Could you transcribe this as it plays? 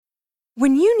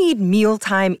When you need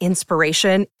mealtime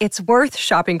inspiration, it's worth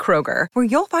shopping Kroger, where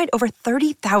you'll find over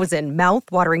 30,000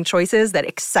 mouth-watering choices that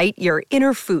excite your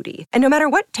inner foodie. And no matter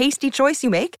what tasty choice you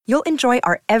make, you'll enjoy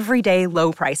our everyday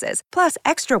low prices, plus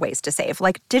extra ways to save,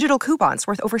 like digital coupons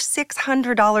worth over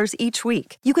 $600 each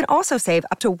week. You can also save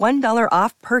up to $1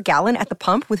 off per gallon at the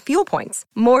pump with fuel points.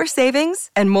 More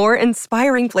savings and more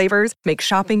inspiring flavors make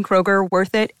shopping Kroger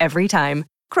worth it every time.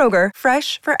 Kroger,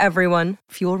 fresh for everyone.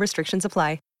 Fuel restrictions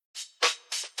apply.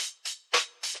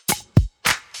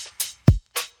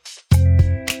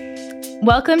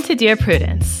 Welcome to Dear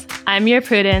Prudence. I'm your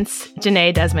Prudence,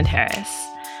 Janae Desmond Harris.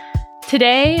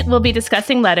 Today, we'll be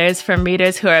discussing letters from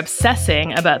readers who are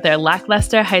obsessing about their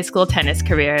lackluster high school tennis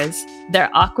careers,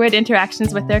 their awkward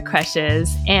interactions with their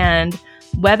crushes, and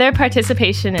whether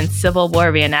participation in Civil War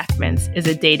reenactments is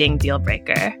a dating deal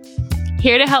breaker.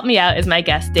 Here to help me out is my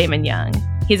guest, Damon Young.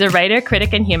 He's a writer,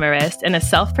 critic, and humorist, and a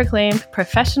self-proclaimed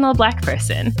professional Black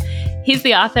person. He's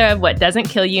the author of What Doesn't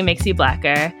Kill You Makes You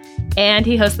Blacker, and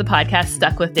he hosts the podcast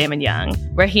Stuck with Damon Young,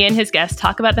 where he and his guests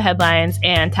talk about the headlines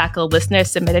and tackle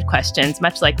listener-submitted questions,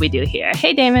 much like we do here.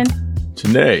 Hey, Damon.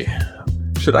 Janae,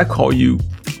 should I call you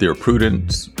Dear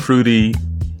Prudence, Prudy,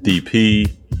 DP?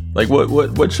 Like,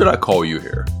 what should I call you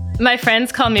here? My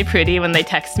friends call me Prudy when they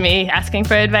text me asking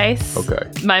for advice. Okay.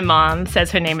 My mom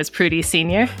says her name is Prudy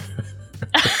Senior.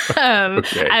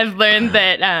 Okay. I've learned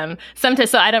that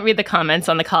sometimes, so I don't read the comments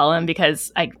on the column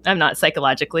because I'm not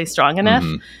psychologically strong enough,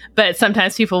 but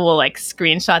sometimes people will like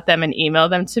screenshot them and email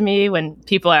them to me when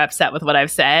people are upset with what I've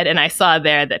said. And I saw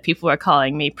there that people were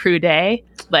calling me Prude,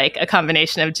 like a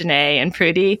combination of Janae and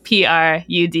Prudy,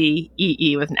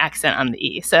 Prudee with an accent on the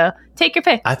E. So take your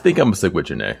pick. I think I'm gonna stick with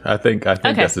Janae. I think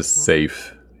Okay. that's a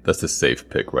safe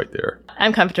pick right there.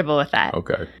 I'm comfortable with that.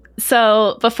 Okay.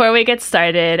 So before we get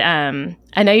started,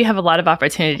 I know you have a lot of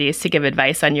opportunities to give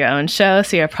advice on your own show,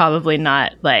 so you're probably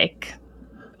not like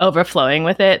overflowing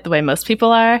with it the way most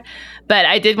people are. But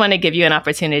I did want to give you an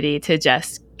opportunity to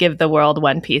just give the world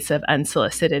one piece of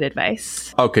unsolicited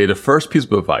advice. Okay, the first piece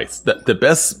of advice, the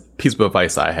best piece of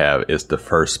advice I have is the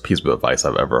first piece of advice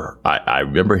I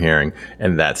remember hearing,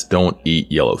 and that's don't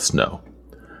eat yellow snow,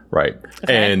 right?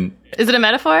 Okay. And is it a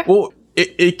metaphor? well,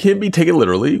 it can be taken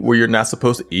literally, where you're not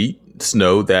supposed to eat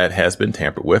snow that has been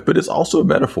tampered with, but it's also a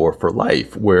metaphor for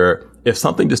life, where if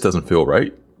something just doesn't feel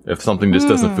right, if something just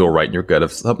doesn't feel right in your gut,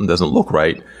 if something doesn't look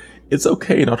right, it's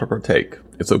okay not to partake.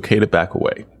 It's okay to back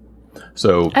away.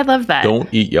 So I love that.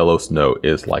 Don't eat yellow snow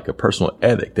is like a personal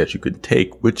edict that you can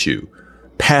take with you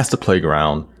past the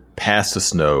playground, past the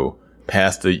snow,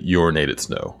 past the urinated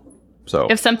snow. So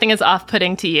If something is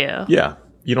off-putting to you. Yeah.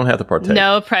 You don't have to partake.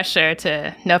 No pressure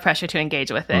to engage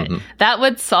with it. That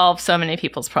would solve so many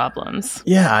people's problems.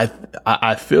 Yeah,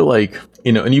 I feel like,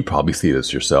 and you probably see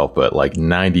this yourself, but like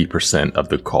 90% of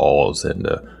the calls and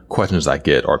the questions I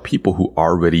get are people who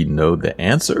already know the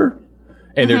answer,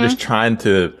 and they're just trying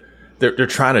to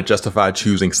justify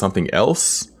choosing something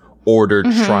else, or they're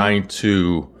trying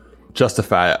to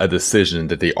justify a decision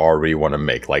that they already want to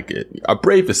make, like a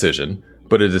brave decision,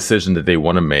 but a decision that they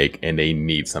want to make and they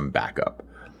need some backup.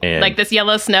 And like this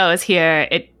yellow snow is here.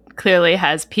 It clearly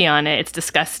has pee on it. It's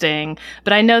disgusting.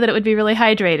 But I know that it would be really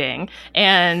hydrating.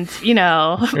 And,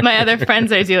 my other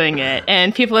friends are doing it.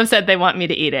 And people have said they want me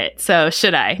to eat it. So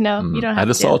should I? No, you don't have to. I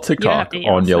just saw a TikTok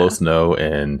on yellow snow,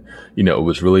 and, it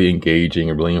was really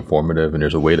engaging and really informative. And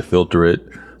there's a way to filter it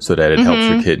so that it helps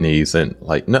your kidneys. And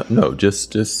like, no,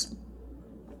 just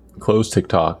close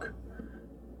TikTok,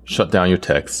 shut down your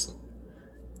texts.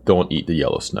 Don't eat the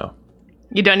yellow snow.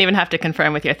 You don't even have to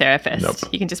confirm with your therapist. Nope.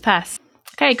 You can just pass.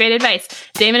 Okay, great advice.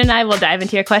 Damon and I will dive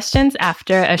into your questions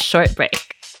after a short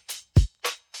break.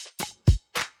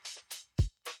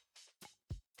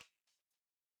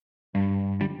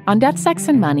 On Death, Sex,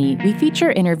 and Money, we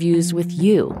feature interviews with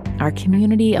you, our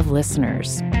community of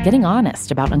listeners, getting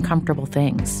honest about uncomfortable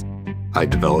things. I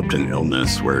developed an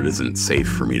illness where it isn't safe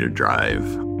for me to drive.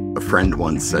 A friend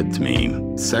once said to me,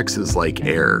 sex is like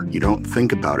air. You don't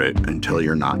think about it until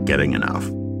you're not getting enough.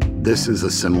 This is a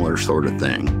similar sort of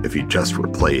thing if you just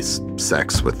replace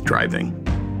sex with driving.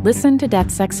 Listen to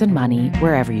Death, Sex, and Money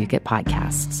wherever you get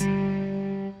podcasts.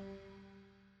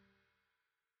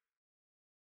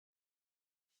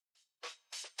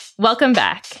 Welcome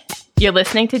back. You're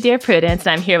listening to Dear Prudence,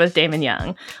 and I'm here with Damon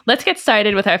Young. Let's get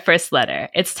started with our first letter.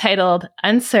 It's titled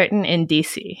Uncertain in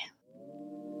DC.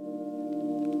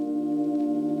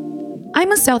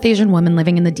 I'm a South Asian woman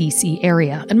living in the DC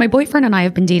area, and my boyfriend and I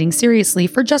have been dating seriously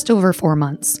for just over 4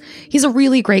 months. He's a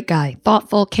really great guy,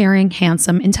 thoughtful, caring,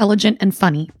 handsome, intelligent, and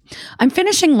funny. I'm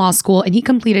finishing law school, and he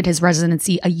completed his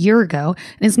residency a year ago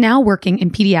and is now working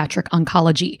in pediatric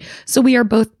oncology, so we are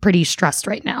both pretty stressed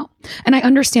right now, and I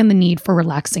understand the need for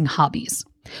relaxing hobbies.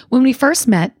 When we first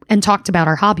met and talked about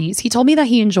our hobbies, he told me that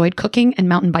he enjoyed cooking and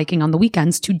mountain biking on the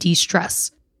weekends to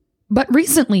de-stress. But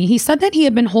recently, he said that he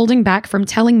had been holding back from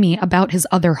telling me about his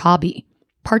other hobby,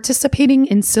 participating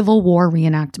in Civil War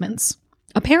reenactments.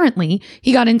 Apparently,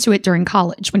 he got into it during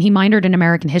college when he minored in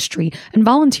American history and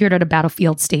volunteered at a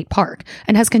battlefield state park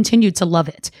and has continued to love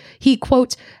it. He,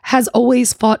 quote, has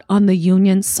always fought on the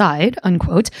Union side,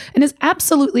 unquote, and is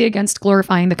absolutely against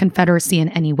glorifying the Confederacy in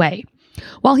any way.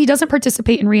 While he doesn't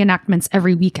participate in reenactments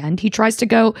every weekend, he tries to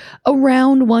go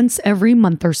around once every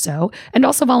month or so and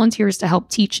also volunteers to help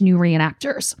teach new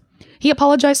reenactors. He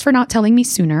apologized for not telling me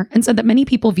sooner and said that many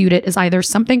people viewed it as either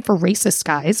something for racist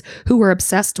guys who were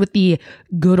obsessed with the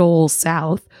good old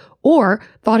South or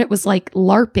thought it was like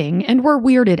LARPing and were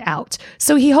weirded out.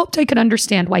 So he hoped I could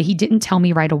understand why he didn't tell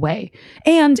me right away.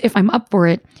 And if I'm up for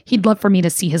it, he'd love for me to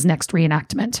see his next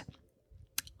reenactment.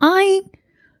 I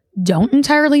don't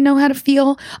entirely know how to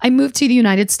feel. I moved to the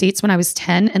United States when I was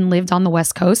 10 and lived on the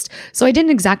West Coast, so I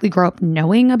didn't exactly grow up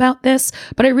knowing about this,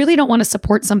 but I really don't want to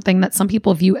support something that some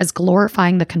people view as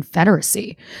glorifying the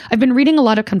Confederacy. I've been reading a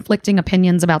lot of conflicting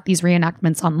opinions about these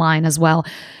reenactments online as well,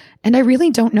 and I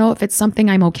really don't know if it's something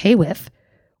I'm okay with,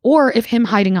 or if him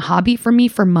hiding a hobby from me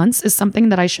for months is something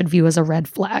that I should view as a red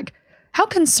flag. How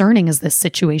concerning is this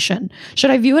situation?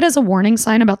 Should I view it as a warning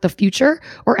sign about the future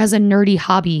or as a nerdy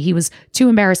hobby he was too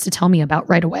embarrassed to tell me about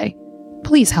right away?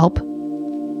 Please help.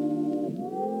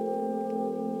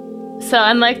 So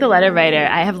unlike the letter writer,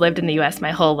 I have lived in the US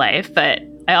my whole life, but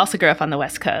I also grew up on the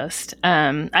West Coast.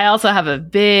 I also have a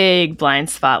big blind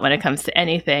spot when it comes to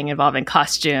anything involving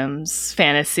costumes,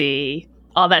 fantasy,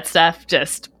 all that stuff.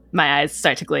 Just my eyes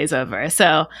start to glaze over.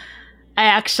 So I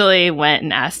actually went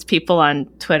and asked people on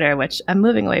Twitter, which I'm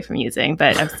moving away from using,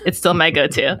 but it's still my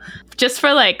go-to, just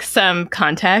for like some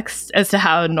context as to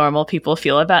how normal people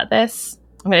feel about this.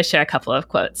 I'm going to share a couple of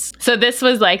quotes. So this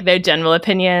was like their general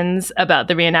opinions about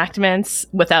the reenactments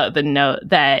without the note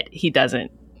that he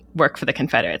doesn't work for the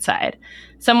Confederate side.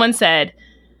 Someone said,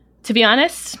 "To be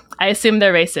honest, I assume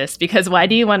they're racist because why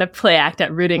do you want to play act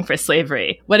at rooting for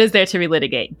slavery? What is there to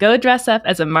relitigate? Go dress up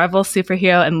as a Marvel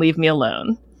superhero and leave me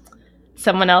alone."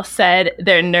 Someone else said,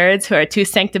 "They're nerds who are too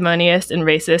sanctimonious and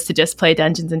racist to just play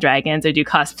Dungeons and Dragons or do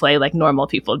cosplay like normal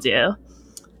people do."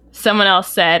 Someone else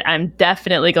said, "I'm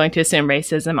definitely going to assume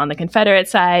racism on the Confederate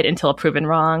side until proven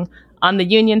wrong. On the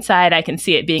Union side, I can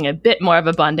see it being a bit more of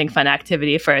a bonding fun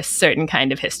activity for a certain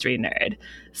kind of history nerd."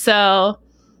 So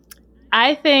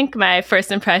I think my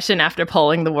first impression after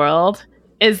polling the world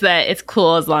is that it's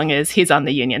cool as long as he's on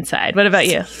the Union side. What about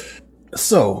you?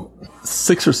 So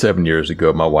 6 or 7 years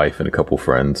ago, my wife and a couple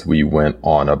friends, we went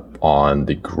on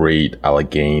the Great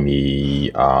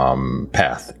Allegheny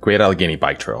path, Great Allegheny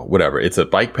Bike Trail, whatever. It's a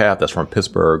bike path that's from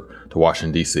Pittsburgh to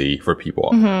Washington, D.C. for people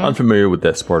unfamiliar with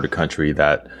that part of the country.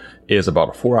 That is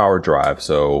about a 4-hour drive.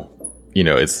 So,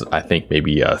 it's, I think,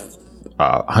 maybe a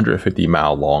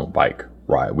 150-mile long bike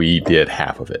ride. We did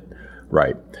half of it,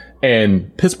 right?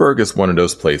 And Pittsburgh is one of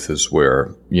those places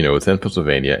where, it's in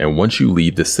Pennsylvania. And once you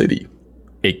leave the city,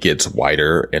 it gets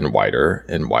wider and wider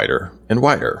and wider and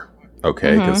wider.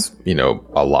 Okay. Because,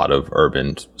 a lot of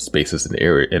urban spaces in the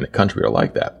area, in the country are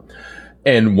like that.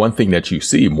 And one thing that you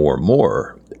see more and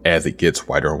more as it gets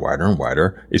wider and wider and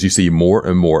wider is you see more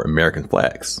and more American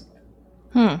flags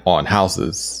on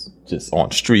houses, just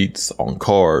on streets, on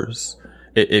cars.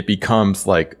 It becomes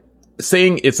like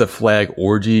saying it's a flag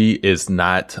orgy is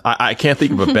not, I can't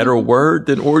think of a better word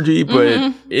than orgy,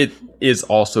 but it is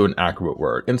also an accurate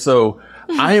word. And so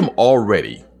I am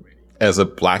already, as a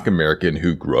Black American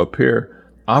who grew up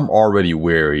here, I'm already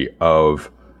wary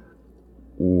of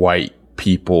white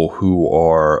people who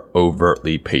are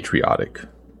overtly patriotic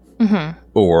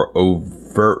or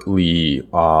overtly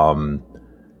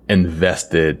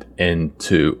invested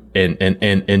into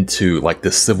like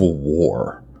the Civil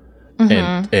War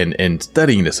and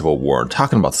studying the Civil War and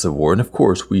talking about the Civil War. And of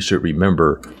course, we should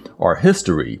remember our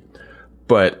history.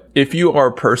 But if you are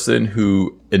a person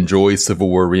who enjoys Civil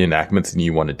War reenactments and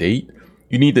you want to date,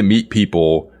 you need to meet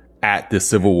people at the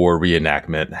Civil War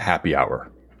reenactment happy hour,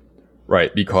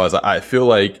 right? Because I feel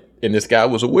like, and this guy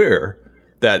was aware,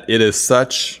 that it is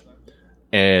such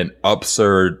an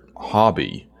absurd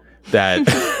hobby that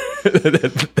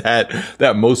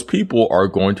that most people are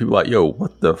going to be like, yo,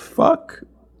 what the fuck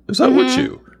is up with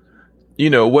you?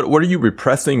 What are you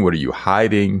repressing? What are you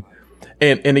hiding?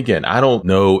 And again, I don't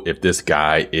know if this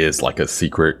guy is like a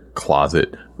secret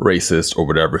closet racist or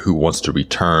whatever who wants to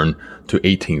return to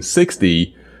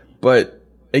 1860. But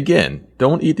again,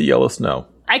 don't eat the yellow snow.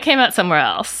 I came out somewhere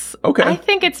else. Okay. I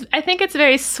think it's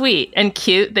very sweet and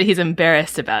cute that he's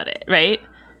embarrassed about it, right?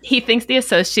 He thinks the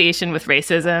association with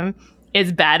racism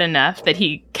is bad enough that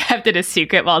he kept it a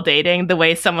secret while dating, the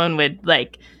way someone would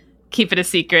like keep it a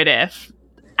secret if,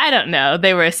 I don't know,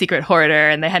 they were a secret hoarder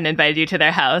and they hadn't invited you to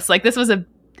their house. Like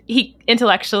he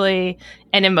intellectually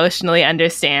and emotionally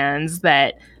understands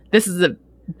that this is a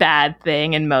bad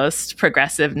thing in most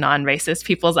progressive, non-racist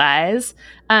people's eyes.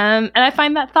 And I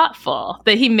find that thoughtful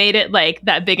that he made it like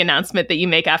that big announcement that you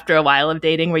make after a while of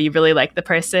dating where you really like the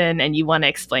person and you want to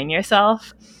explain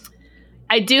yourself.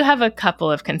 I do have a couple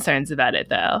of concerns about it,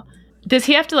 though. Does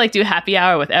he have to like do happy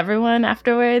hour with everyone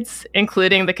afterwards,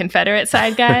 including the Confederate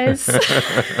side guys?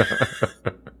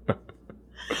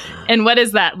 And what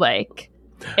is that like?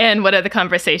 And what are the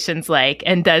conversations like?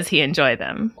 And does he enjoy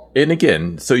them? And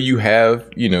again, so you have,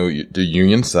 the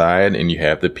Union side and you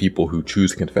have the people who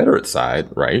choose Confederate side,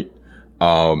 right?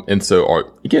 And so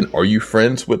are you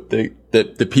friends with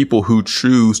the people who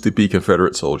choose to be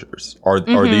Confederate soldiers? Are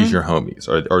these your homies?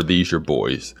 Are these your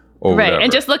boys? Or right. whatever?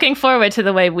 And just looking forward to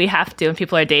the way we have to when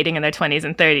people are dating in their 20s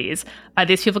and 30s. Are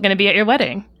these people going to be at your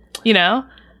wedding?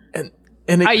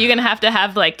 And are you going to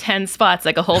have like 10 spots,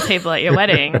 like a whole table at your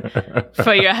wedding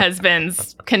for your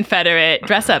husband's Confederate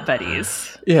dress-up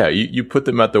buddies? Yeah, you put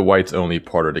them at the whites only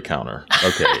part of the counter.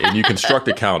 Okay, and you construct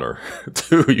a counter,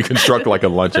 too. You construct like a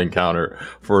luncheon counter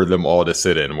for them all to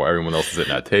sit in while everyone else is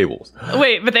sitting at tables.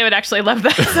 Wait, but they would actually love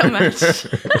that so much.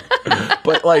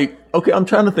 But like, okay, I'm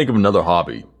trying to think of another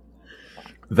hobby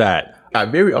that I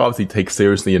very obviously take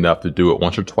seriously enough to do it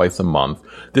once or twice a month.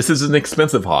 This is an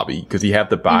expensive hobby because you have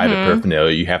to buy the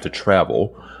paraphernalia, you have to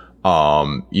travel.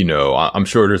 I'm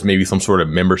sure there's maybe some sort of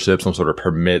membership, some sort of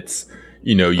permits,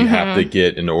 you have to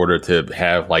get in order to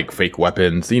have like fake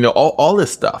weapons, all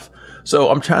this stuff. So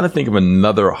I'm trying to think of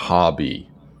another hobby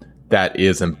that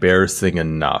is embarrassing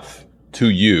enough to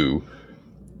you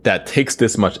that takes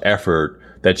this much effort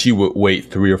that you would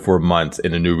wait 3 or 4 months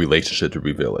in a new relationship to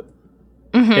reveal it.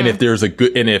 And if there's a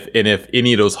good, and if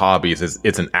any of those hobbies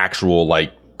it's an actual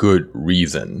like good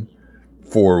reason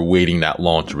for waiting that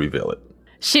long to reveal it.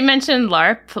 She mentioned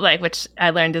LARP, like, which I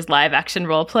learned is live action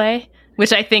role play,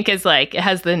 which I think is like, it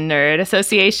has the nerd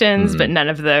associations, but none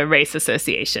of the race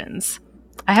associations.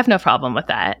 I have no problem with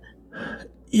that.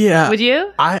 Yeah. Would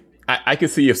you? I could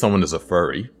see if someone is a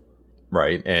furry.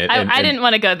 Right. I didn't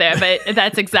want to go there, but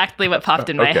that's exactly what popped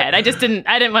in my head. I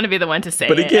didn't want to be the one to say it.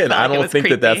 But again, I don't think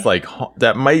creepy. that's like,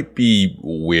 that might be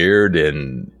weird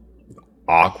and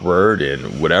awkward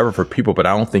and whatever for people, but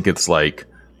I don't think it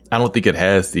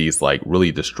has these like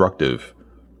really destructive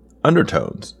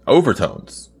overtones.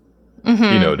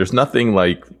 There's nothing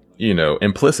like,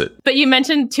 implicit. But you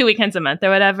mentioned 2 weekends a month or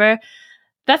whatever.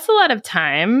 That's a lot of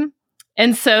time.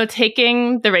 And so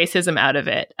taking the racism out of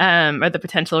it, or the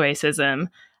potential racism,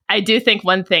 I do think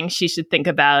one thing she should think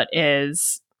about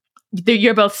is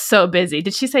you're both so busy.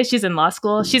 Did she say she's in law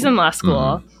school? She's in law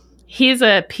school. He's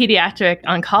a pediatric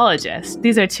oncologist.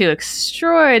 These are 2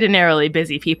 extraordinarily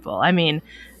busy people. I mean,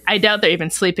 I doubt they're even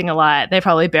sleeping a lot. They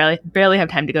probably barely have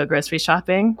time to go grocery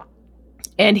shopping.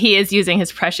 And he is using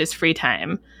his precious free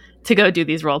time to go do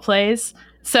these role plays.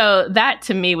 So that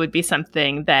to me would be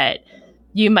something that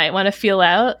you might want to feel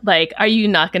out. Like, are you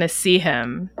not going to see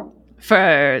him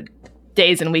for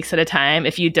days and weeks at a time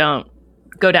if you don't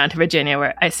go down to Virginia,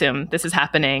 where I assume this is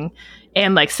happening,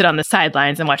 and like sit on the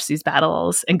sidelines and watch these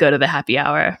battles and go to the happy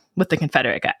hour with the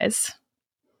Confederate guys?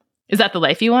 Is that the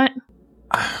life you want?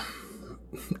 I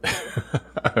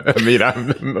mean,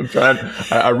 I'm trying.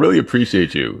 I really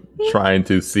appreciate you trying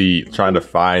to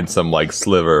find some like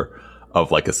sliver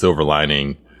of like a silver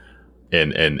lining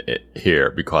in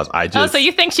here, because I just. So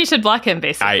you think she should block him,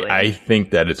 basically? I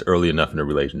think that it's early enough in a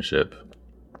relationship.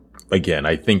 Again,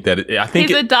 I think that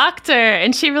he's a doctor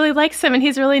and she really likes him and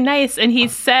he's really nice and he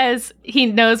says he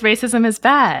knows racism is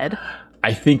bad.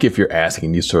 I think if you're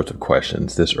asking these sorts of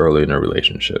questions this early in a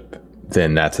relationship,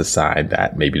 then that's a sign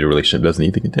that maybe the relationship doesn't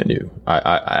need to continue.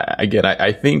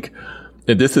 I think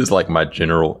that this is like my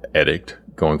general edict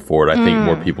going forward. I think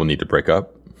more people need to break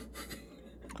up.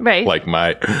 Right. Like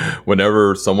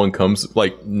whenever someone comes,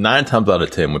 like 9 times out of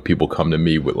 10, when people come to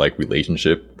me with like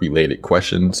relationship related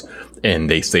questions and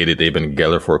they say that they've been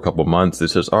together for a couple months,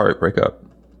 it's just, all right, break up.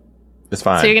 It's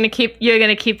fine. So you're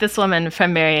gonna keep this woman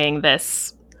from marrying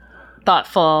this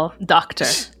thoughtful doctor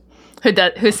who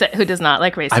does not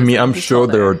like racism. I mean, I'm sure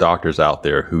there are doctors out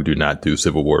there who do not do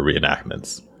Civil War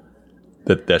reenactments.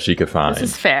 that she could find. This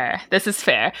is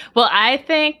fair. Well, I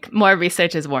think more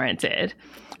research is warranted.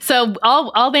 So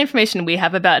all the information we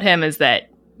have about him is that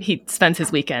he spends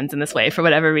his weekends in this way for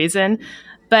whatever reason.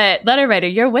 But letter writer,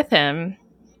 you're with him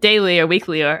daily or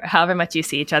weekly or however much you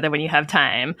see each other when you have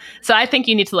time. So I think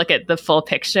you need to look at the full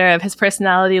picture of his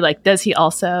personality. Like, does he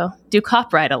also do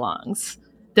cop ride-alongs?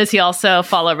 Does he also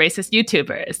follow racist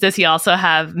YouTubers? Does he also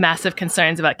have massive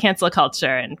concerns about cancel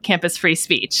culture and campus free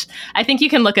speech? I think you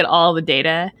can look at all the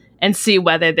data and see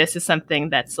whether this is something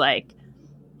that's like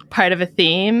part of a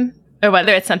theme or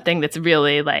whether it's something that's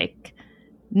really like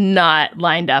not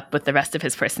lined up with the rest of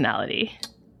his personality.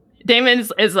 Damon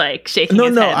is like shaking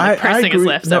his head and pursing his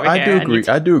lips over here.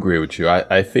 I do agree with you.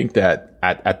 I think that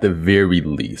at the very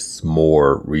least,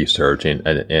 more research and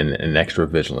extra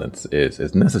vigilance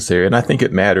is necessary. And I think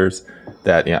it matters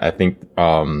that, I think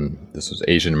this was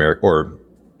Asian American or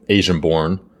Asian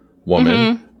born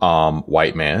woman,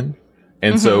 white man.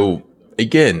 And so,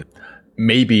 again,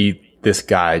 maybe this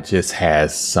guy just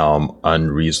has some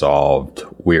unresolved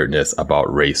weirdness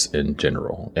about race in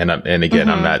general. And again,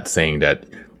 I'm not saying that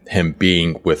him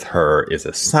being with her is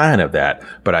a sign of that.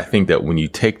 But I think that when you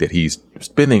take that he's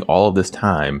spending all of this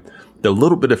time, the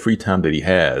little bit of free time that he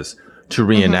has to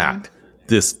reenact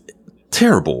this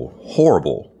terrible,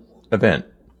 horrible event,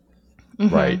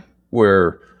 right?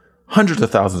 Where hundreds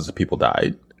of thousands of people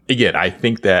died. Again, I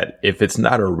think that if it's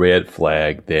not a red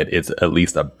flag, then it's at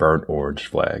least a burnt orange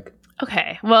flag.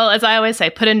 Okay. Well, as I always say,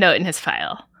 put a note in his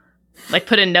file. Like,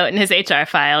 put a note in his HR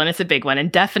file, and it's a big one.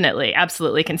 And definitely,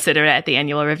 absolutely consider it at the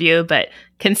annual review, but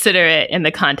consider it in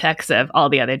the context of all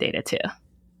the other data, too.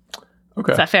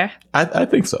 Okay. Is that fair? I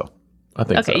think so.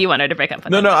 Okay, you want her to break up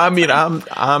with No, I mean,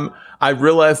 I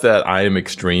realize that I am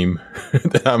extreme.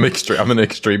 That I'm an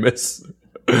extremist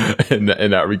in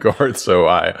that regard. So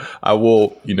I will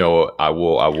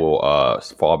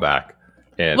fall back.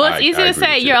 And well, it's easy to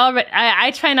say you're already.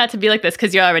 I try not to be like this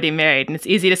because you're already married, and it's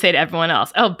easy to say to everyone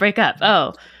else, "Oh, break up."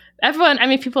 Oh, everyone. I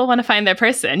mean, people want to find their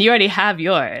person. You already have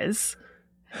yours,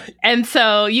 and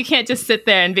so you can't just sit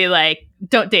there and be like,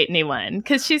 "Don't date anyone,"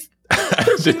 because she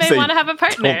may want to have a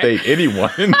partner. Don't date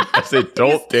anyone. I said,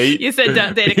 "Don't date." You said,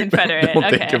 "Don't date a Confederate."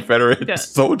 Don't date Confederate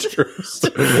soldiers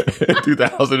in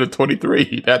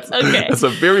 2023. That's a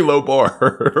very low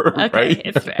bar. Okay, right?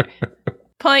 It's fair.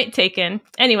 Point taken.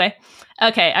 Anyway.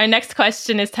 Okay, our next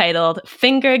question is titled,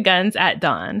 Finger Guns at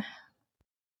Dawn.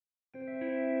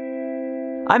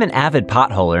 I'm an avid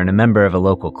potholer and a member of a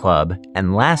local club,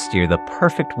 and last year the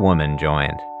perfect woman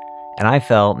joined, and I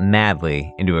fell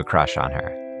madly into a crush on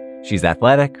her. She's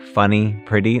athletic, funny,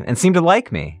 pretty, and seemed to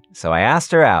like me, so I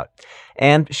asked her out,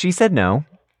 and she said no.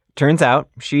 Turns out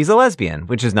she's a lesbian,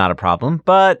 which is not a problem,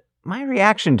 but my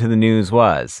reaction to the news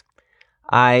was,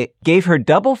 I gave her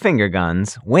double finger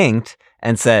guns, winked,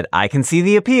 and said, I can see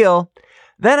the appeal.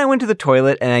 Then I went to the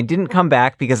toilet and I didn't come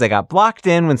back because I got blocked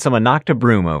in when someone knocked a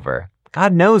broom over.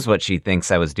 God knows what she thinks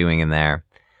I was doing in there.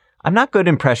 I'm not good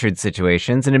in pressured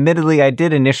situations, and admittedly I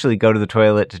did initially go to the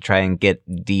toilet to try and get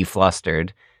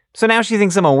deflustered. So now she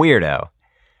thinks I'm a weirdo.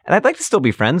 And I'd like to still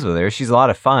be friends with her. She's a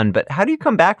lot of fun, but how do you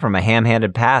come back from a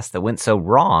ham-handed past that went so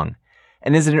wrong?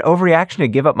 And is it an overreaction to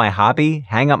give up my hobby,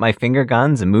 hang up my finger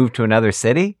guns, and move to another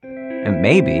city? And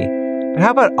maybe. But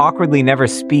how about awkwardly never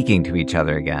speaking to each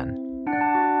other again?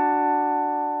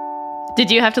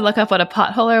 Did you have to look up what a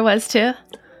potholer was too?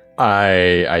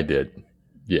 I did.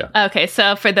 Yeah. Okay,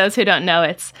 so for those who don't know,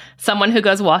 it's someone who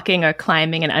goes walking or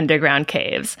climbing in underground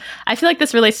caves. I feel like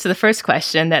this relates to the first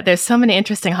question, that there's so many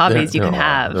interesting hobbies you can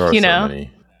have. There are so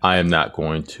many. I am not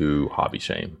going to hobby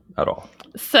shame at all.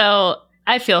 So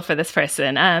I feel for this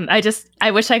person.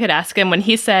 I wish I could ask him when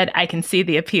he said, I can see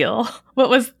the appeal. What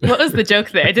was the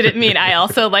joke there? Did it mean I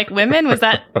also like women? Was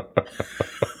that?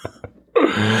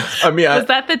 I mean, was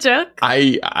that the joke?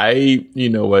 You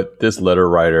know what? This letter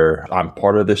writer, I'm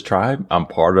part of this tribe. I'm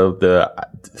part of the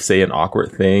say an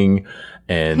awkward thing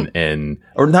and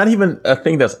or not even a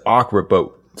thing that's awkward,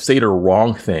 but say the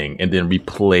wrong thing and then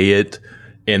replay it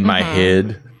in my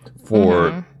head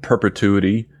for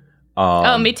perpetuity.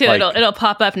 Me too. Like, it'll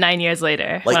pop up 9 years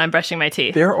later when I'm brushing my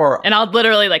teeth. And I'll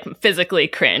literally like physically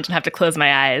cringe and have to close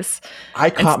my eyes. I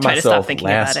caught myself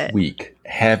last week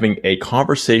having a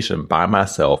conversation by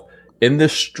myself in the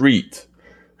street,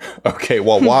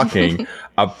 while walking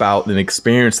about an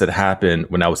experience that happened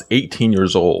when I was 18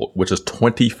 years old, which is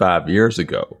 25 years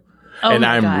ago. And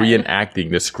I'm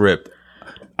reenacting the script.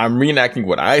 I'm reenacting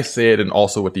what I said and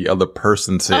also what the other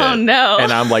person said. Oh, no.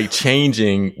 And I'm like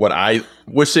changing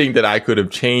wishing that I could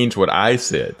have changed what I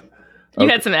said. You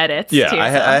had some edits. Yeah, to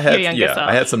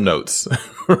I had some notes.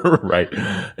 Right.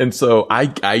 And so I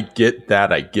get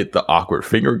that. I get the awkward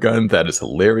finger gun. That is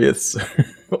hilarious.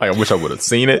 I wish I would have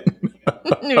seen it.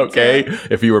 Okay.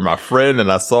 If you were my friend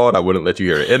and I saw it, I wouldn't let you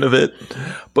hear the end of it.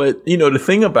 But, the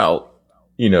thing about,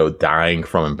 dying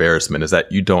from embarrassment is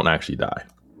that you don't actually die.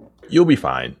 You'll be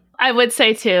fine. I would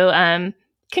say, too,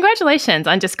 congratulations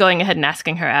on just going ahead and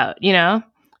asking her out.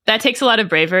 That takes a lot of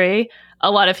bravery. A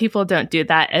lot of people don't do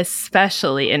that,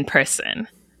 especially in person.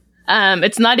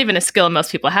 It's not even a skill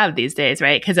most people have these days,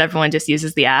 right? Because everyone just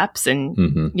uses the apps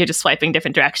and you're just swiping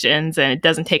different directions and it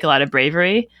doesn't take a lot of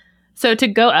bravery. So to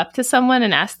go up to someone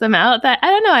and ask them out, I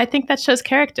don't know, I think that shows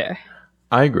character.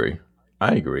 I agree.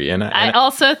 And I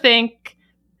also think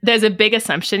there's a big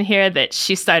assumption here that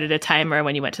she started a timer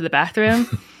when you went to the bathroom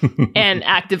and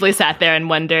actively sat there and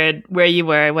wondered where you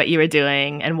were, what you were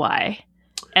doing, and why.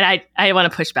 And I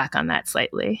want to push back on that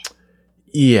slightly.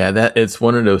 Yeah, that it's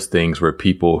one of those things where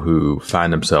people who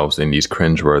find themselves in these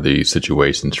cringeworthy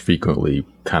situations frequently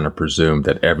kind of presume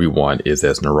that everyone is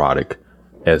as neurotic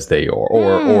as they are,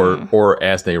 or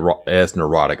as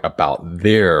neurotic about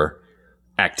their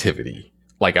activity,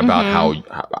 like about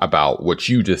about what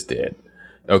you just did.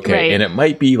 Okay, right. And it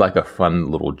might be like a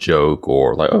fun little joke,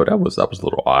 or like, oh, that was a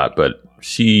little odd, but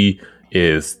she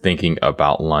is thinking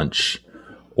about lunch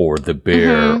or the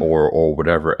bear or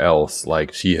whatever else.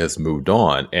 Like, she has moved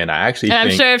on. And I actually think,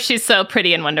 I'm sure if she's so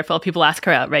pretty and wonderful, people ask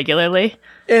her out regularly.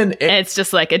 And it's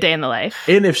just like a day in the life.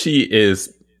 And if she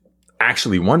is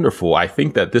actually wonderful, I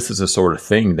think that this is a sort of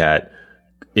thing that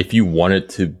if you wanted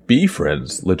to be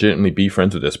friends, legitimately be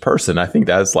friends with this person, I think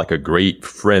that's like a great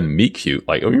friend meet cute.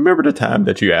 Like, oh, you remember the time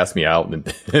that you asked me out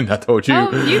and I told you,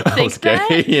 I was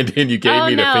gay and then you gave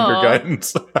me the finger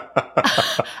guns?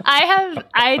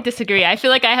 I disagree. I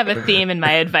feel like I have a theme in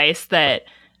my advice that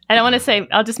I don't want to say,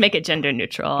 I'll just make it gender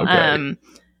neutral. Okay.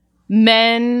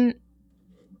 Men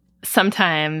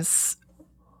sometimes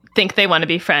think they want to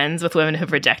be friends with women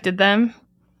who've rejected them,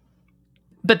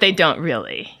 but they don't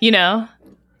really,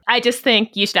 I just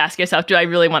think you should ask yourself, do I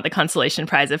really want the consolation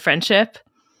prize of friendship?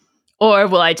 Or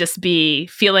will I just be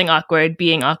feeling awkward,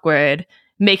 being awkward,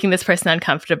 making this person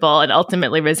uncomfortable, and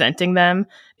ultimately resenting them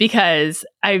because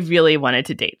I really wanted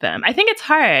to date them? I think it's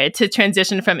hard to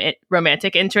transition from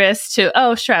romantic interest to,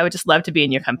 oh, sure, I would just love to be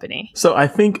in your company. So I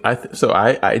think,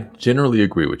 I generally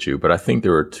agree with you, but I think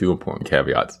there are two important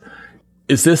caveats.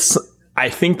 I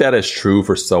think that is true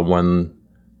for someone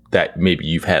that maybe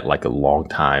you've had like a long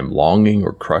time longing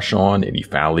or crush on, and you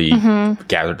finally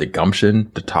gathered the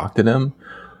gumption to talk to them.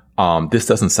 This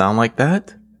doesn't sound like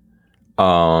that.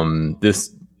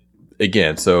 This,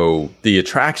 again, so the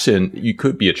attraction, you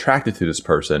could be attracted to this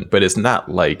person, but it's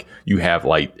not like you have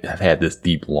had this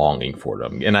deep longing for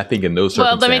them. And I think in those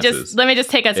circumstances, let me just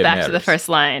take us back to the first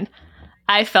line.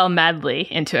 I fell madly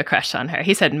into a crush on her.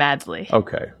 He said madly.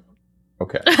 Okay.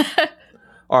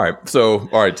 All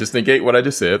right. Just negate what I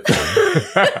just said.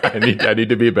 I need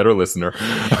to be a better listener.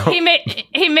 He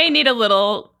may need a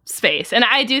little space, and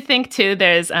I do think too.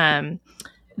 There's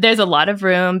a lot of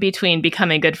room between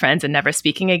becoming good friends and never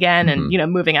speaking again, and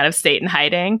moving out of state and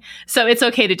hiding. So it's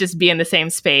okay to just be in the same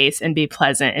space and be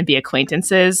pleasant and be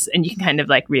acquaintances, and you can kind of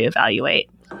like reevaluate.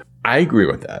 I agree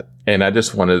with that, and I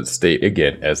just want to state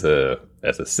again, as a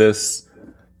cis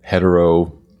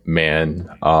hetero man,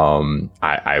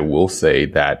 I will say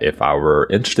that if I were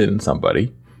interested in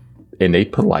somebody and they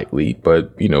politely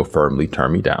but firmly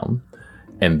turned me down,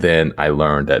 and then I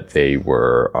learned that they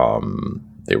were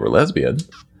lesbian,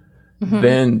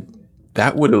 then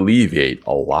that would alleviate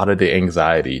a lot of the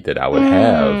anxiety that I would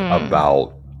have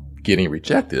about getting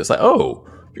rejected. It's like, oh,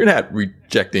 you're not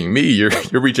rejecting me, you're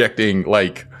rejecting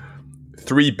like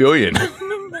 3 billion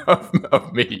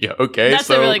of me. Okay, that's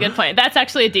a really good point. That's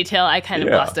actually a detail I kind of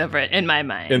glossed over it in my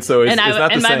mind. And so in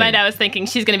my mind, I was thinking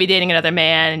she's going to be dating another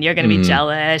man, and you're going to be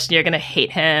jealous, and you're going to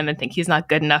hate him, and think he's not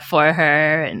good enough for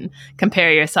her, and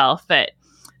compare yourself. But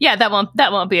yeah, that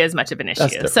won't be as much of an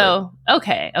issue. So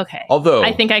okay. Although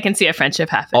I think I can see a friendship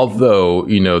happening. Although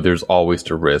there's always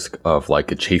the risk of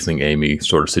like a chasing Amy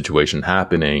sort of situation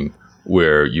happening,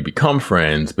 where you become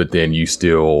friends, but then you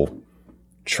still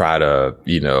try to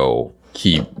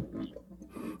keep,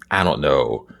 I don't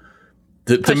know,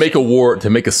 to make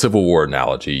a Civil War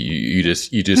analogy, you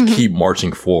just keep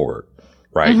marching forward,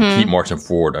 right? You keep marching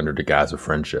forward under the guise of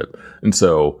friendship. And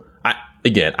so I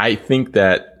think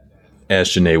that, as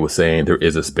Janae was saying, there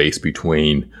is a space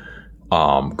between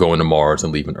going to Mars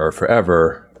and leaving Earth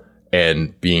forever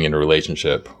and being in a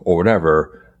relationship or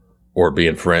whatever, or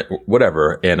being friend,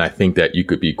 whatever. And I think that you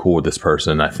could be cool with this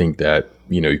person. I think that,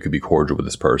 you could be cordial with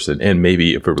this person. And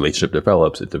maybe if a relationship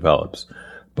develops, it develops.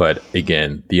 But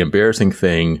again, the embarrassing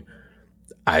thing,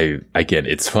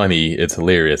 it's funny, it's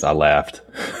hilarious. I laughed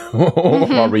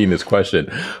while reading this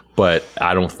question, but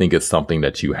I don't think it's something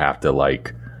that you have to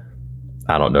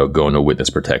go into witness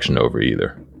protection over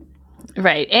either.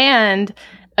 Right. And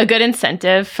a good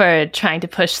incentive for trying to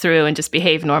push through and just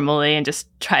behave normally and just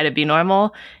try to be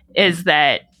normal is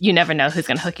that you never know who's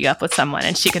going to hook you up with someone.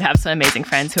 And she could have some amazing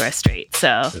friends who are straight.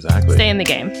 So Stay in the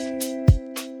game.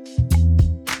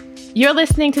 You're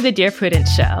listening to the Dear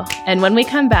Prudence Show. And when we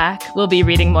come back, we'll be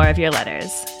reading more of your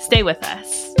letters. Stay with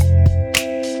us.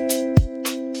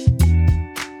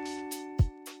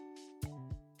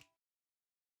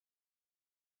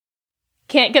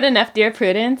 Can't get enough Dear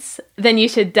Prudence? Then you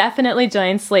should definitely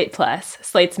join Slate Plus,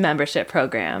 Slate's membership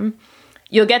program.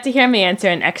 You'll get to hear me answer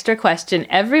an extra question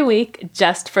every week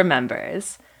just for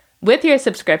members. With your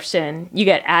subscription, you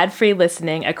get ad-free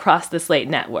listening across the Slate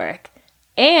network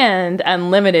and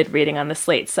unlimited reading on the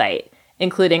Slate site,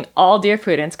 including all Dear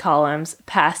Prudence columns,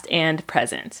 past and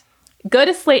present. Go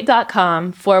to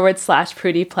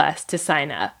slate.com/Prudie Plus to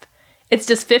sign up. It's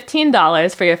just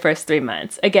 $15 for your first 3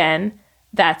 months. Again,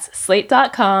 that's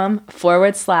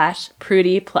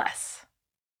slate.com/Prudie Plus.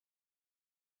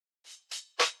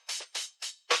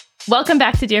 Welcome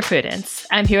back to Dear Prudence.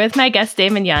 I'm here with my guest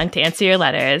Damon Young to answer your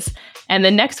letters, and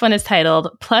the next one is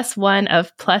titled +1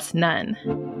 of +none.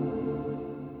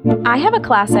 I have a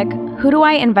classic, who do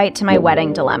I invite to my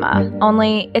wedding dilemma,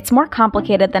 only it's more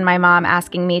complicated than my mom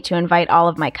asking me to invite all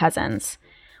of my cousins.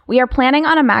 We are planning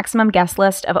on a maximum guest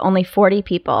list of only 40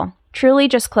 people, truly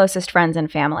just closest friends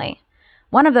and family.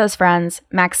 One of those friends,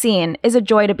 Maxine, is a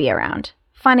joy to be around.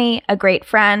 Funny, a great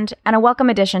friend, and a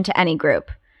welcome addition to any group.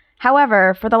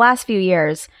 However, for the last few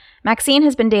years, Maxine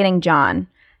has been dating John,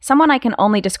 someone I can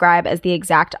only describe as the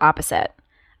exact opposite.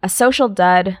 A social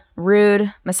dud,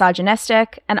 rude,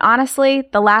 misogynistic, and honestly,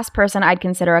 the last person I'd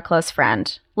consider a close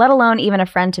friend, let alone even a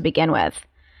friend to begin with.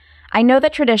 I know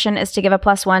that tradition is to give a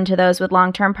 +1 to those with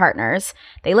long-term partners.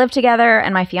 They live together,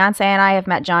 and my fiancé and I have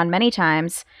met John many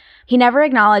times. He never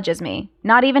acknowledges me,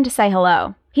 not even to say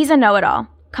hello. He's a know-it-all,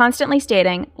 constantly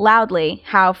stating, loudly,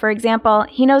 how, for example,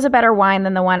 he knows a better wine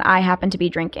than the one I happen to be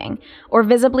drinking, or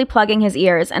visibly plugging his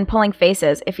ears and pulling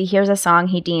faces if he hears a song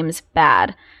he deems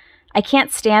bad. I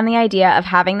can't stand the idea of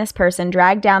having this person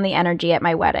drag down the energy at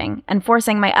my wedding and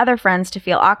forcing my other friends to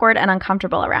feel awkward and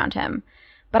uncomfortable around him.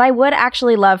 But I would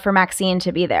actually love for Maxine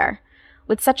to be there.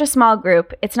 With such a small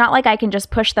group, it's not like I can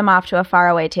just push them off to a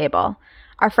faraway table.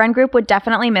 Our friend group would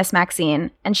definitely miss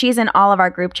Maxine, and she's in all of our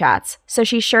group chats, so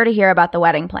she's sure to hear about the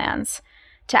wedding plans.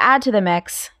 To add to the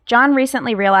mix, John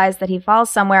recently realized that he falls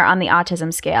somewhere on the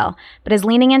autism scale, but is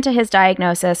leaning into his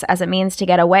diagnosis as a means to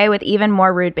get away with even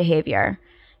more rude behavior.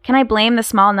 Can I blame the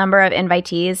small number of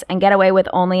invitees and get away with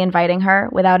only inviting her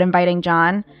without inviting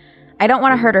John? I don't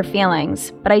want to hurt her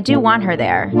feelings, but I do want her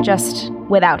there, just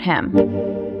without him.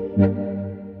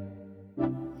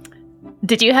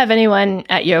 Did you have anyone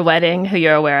at your wedding who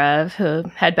you're aware of who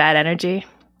had bad energy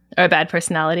or a bad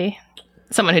personality?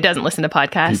 Someone who doesn't listen to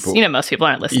podcasts? Most people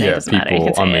aren't listening. Yeah, it doesn't matter. You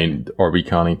can say are we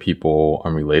counting people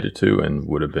I'm related to and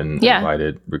would have been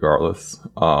invited regardless?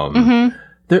 All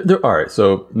right,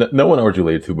 so no one I was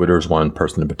related to, but there's one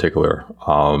person in particular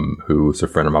who's a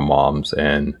friend of my mom's,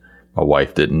 and my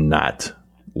wife did not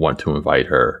want to invite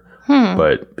her,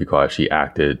 but because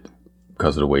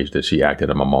of the way that she acted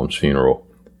at my mom's funeral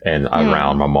and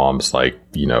around my mom's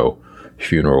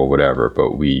funeral or whatever,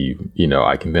 but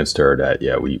I convinced her that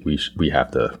we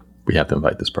have to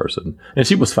invite this person, and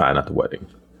she was fine at the wedding,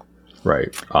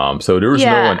 right? So there was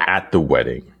no one at the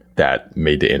wedding that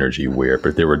made the energy weird,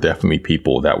 but there were definitely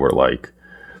people that were like,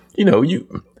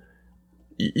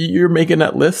 you're making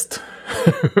that list,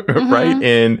 right?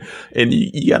 And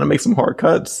you got to make some hard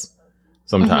cuts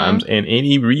sometimes. And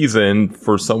any reason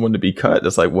for someone to be cut,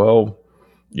 it's like, well,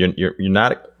 you're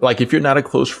not, like, if you're not a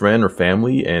close friend or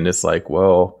family, and it's like,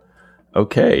 well,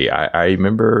 okay, I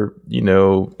remember,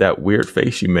 that weird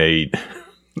face you made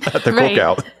at the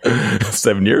cookout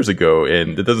 7 years ago,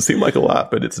 and it doesn't seem like a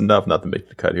lot, but it's enough not to make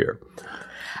the cut here.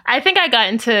 I think I got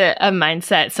into a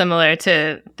mindset similar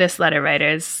to this letter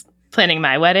writer's planning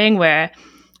my wedding, where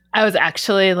I was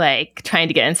actually trying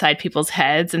to get inside people's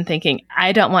heads and thinking,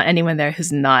 I don't want anyone there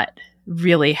who's not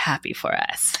really happy for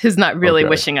us, who's not really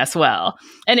wishing us well.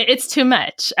 And it's too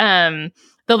much. The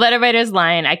letter writer's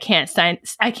line, I can't stand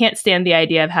the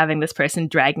idea of having this person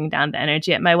dragging down the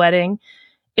energy at my wedding.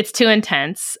 It's too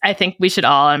intense. I think we should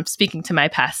all, I'm speaking to my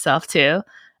past self too,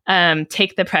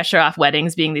 take the pressure off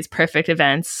weddings being these perfect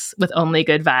events with only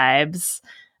good vibes.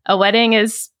 A wedding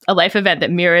is a life event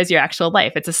that mirrors your actual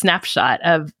life. It's a snapshot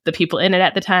of the people in it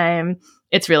at the time.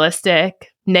 It's realistic.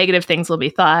 negative things will be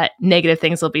thought, negative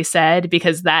things will be said,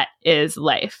 because that is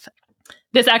life.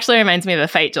 This actually reminds me of a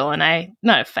fight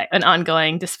an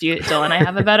ongoing dispute Joel and I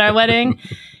have about our wedding,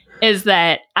 is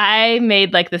that I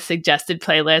made like the suggested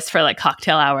playlist for like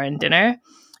cocktail hour and dinner.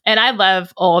 And I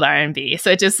love old R&B. So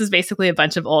it just is basically a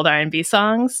bunch of old R&B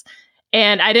songs.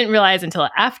 And I didn't realize until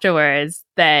afterwards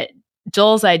that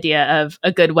Joel's idea of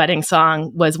a good wedding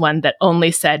song was one that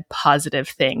only said positive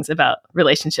things about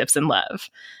relationships and love.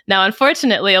 Now,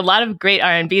 unfortunately, a lot of great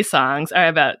R&B songs are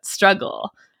about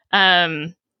struggle.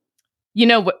 You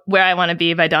know Where I Want to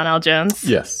Be by Donnell Jones?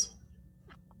 Yes.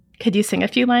 Could you sing a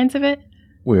few lines of it?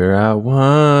 Where I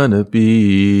wanna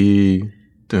be.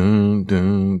 Dun,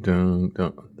 dun, dun,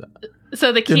 dun.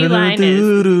 So the key line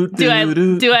is, do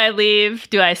I leave?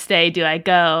 Do I stay? Do I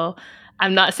go?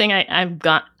 I'm not saying I'm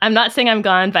gone. I'm not saying I'm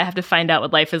gone, but I have to find out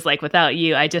what life is like without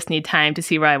you. I just need time to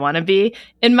see where I want to be.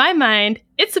 In my mind,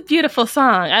 it's a beautiful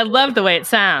song. I love the way it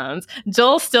sounds.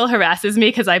 Joel still harasses me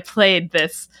because I played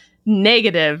this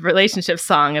negative relationship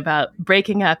song about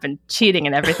breaking up and cheating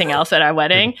and everything else at our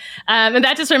wedding. And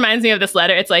that just reminds me of this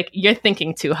letter. It's like, you're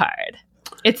thinking too hard.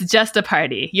 It's just a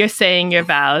party. You're saying your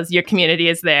vows. Your community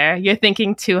is there. You're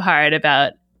thinking too hard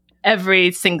about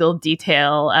every single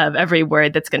detail of every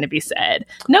word that's going to be said.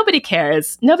 Nobody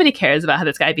cares. Nobody cares about how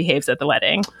this guy behaves at the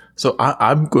wedding. So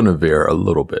I'm going to veer a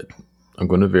little bit.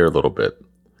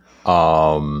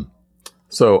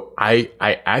 So I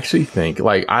actually think,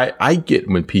 like, I get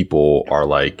when people are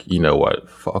like, you know what,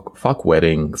 fuck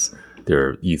weddings.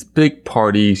 They're these big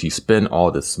parties. You spend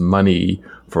all this money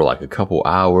for like a couple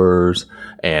hours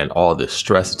and all this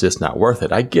stress is just not worth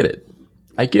it. I get it.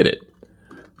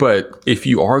 But if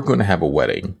you are going to have a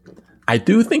wedding, I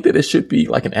do think that it should be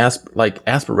like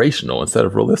aspirational instead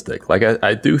of realistic. Like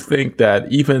I do think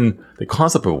that even the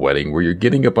concept of a wedding where you're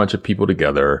getting a bunch of people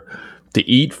together to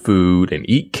eat food and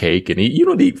eat cake and you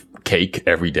don't eat cake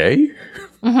every day.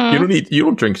 Mm-hmm. You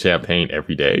don't drink champagne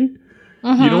every day.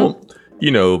 Mm-hmm. You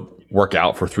don't, work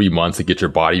out for 3 months to get your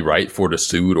body right for the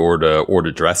suit or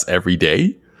the dress every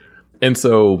day. And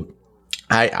so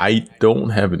I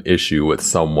don't have an issue with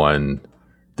someone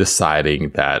deciding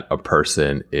that a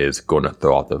person is going to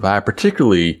throw off the vibe,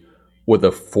 particularly with a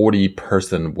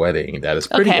 40-person wedding that is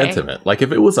pretty intimate. Like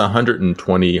if it was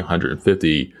 120,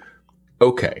 150,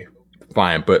 okay,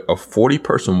 fine. But a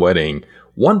 40-person wedding,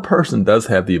 one person does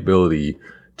have the ability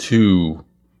to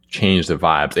change the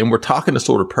vibes. And we're talking the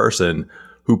sort of person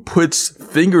who puts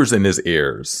fingers in his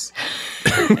ears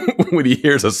when he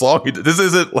hears a song. This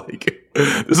is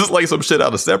like some shit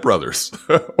out of Step Brothers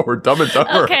or Dumb and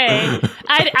Dumber. Okay.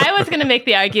 I was going to make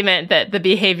the argument that the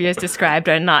behaviors described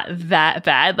are not that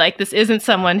bad. Like this isn't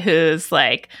someone who's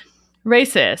like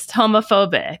racist,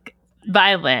 homophobic,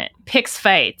 violent, picks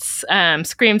fights,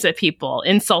 screams at people,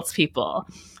 insults people.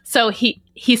 So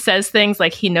he says things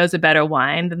like he knows a better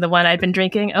wine than the one I'd been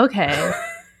drinking. Okay.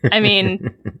 I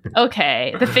mean,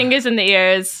 okay. The fingers in the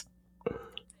ears,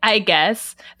 I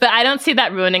guess. But I don't see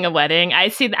that ruining a wedding. I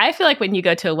feel like when you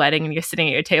go to a wedding and you're sitting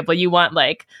at your table, you want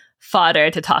like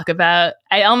fodder to talk about.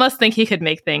 I almost think he could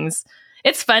make things.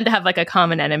 It's fun to have like a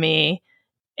common enemy.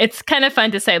 It's kind of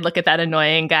fun to say, look at that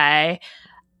annoying guy.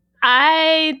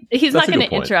 He's not going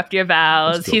to interrupt your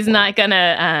vows. He's not going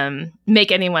to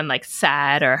make anyone like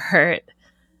sad or hurt.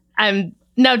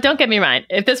 No, don't get me wrong.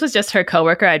 If this was just her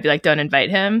coworker, I'd be like, don't invite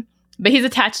him. But he's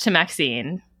attached to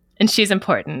Maxine, and she's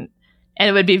important. And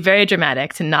it would be very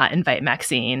dramatic to not invite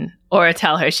Maxine or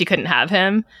tell her she couldn't have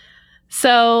him.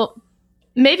 So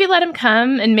maybe let him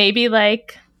come and maybe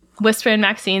like whisper in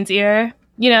Maxine's ear.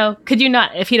 Could you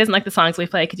not, if he doesn't like the songs we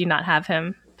play, could you not have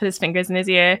him put his fingers in his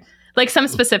ear? Like some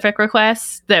specific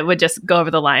requests that would just go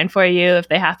over the line for you if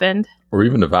they happened. Or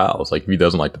even the vows. Like if he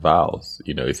doesn't like the vows,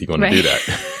 is he going to do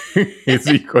that? Is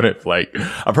he going to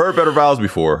I've heard better vows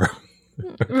before.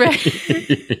 Right.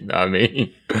 You know what I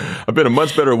mean? I've been to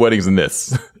much better weddings than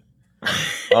this.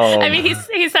 I mean,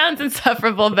 he sounds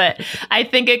insufferable, but I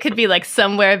think it could be like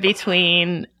somewhere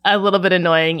between a little bit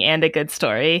annoying and a good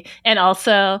story. And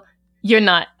also, you're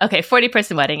not,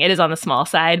 40-person wedding, it is on the small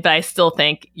side, but I still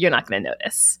think you're not going to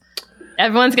notice.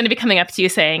 Everyone's going to be coming up to you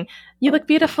saying, you look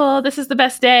beautiful, this is the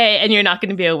best day, and you're not going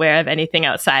to be aware of anything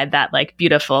outside that like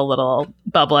beautiful little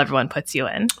bubble everyone puts you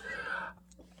in.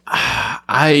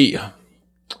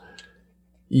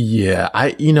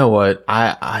 You know what?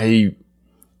 I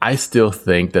still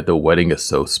think that the wedding is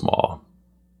so small.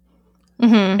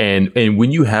 Mm-hmm. And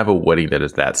when you have a wedding that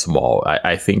is that small,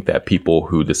 I think that people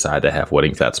who decide to have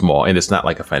weddings that small, and it's not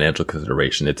like a financial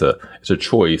consideration, it's a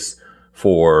choice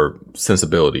for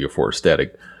sensibility or for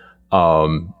aesthetic.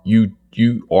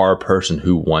 You are a person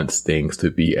who wants things to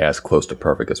be as close to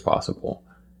perfect as possible.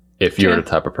 If you're the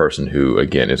type of person who,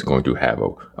 again, is going to have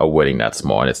a wedding that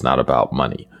small and it's not about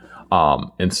money.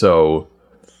 And so,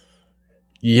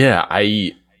 yeah,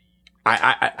 I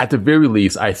at the very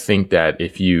least, I think that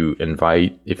if you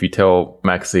tell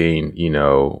Maxine, you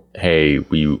know, hey,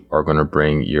 we are going to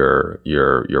bring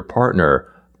your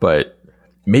partner, but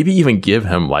maybe even give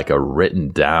him like a written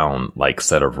down like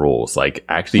set of rules, like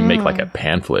actually make like a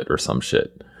pamphlet or some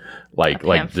shit. Like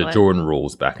the Jordan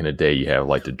rules back in the day, you have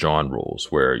like the John rules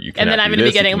where you can. And then I'm going to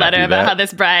be getting a letter about how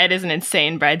this bride is an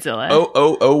insane bridezilla.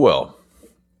 Oh well.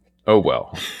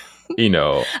 You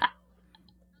know.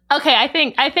 Okay, I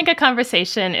think a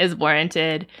conversation is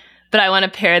warranted, but I want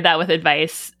to pair that with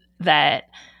advice that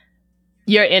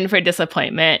you're in for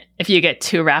disappointment if you get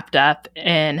too wrapped up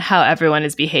in how everyone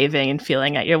is behaving and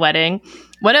feeling at your wedding.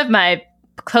 One of my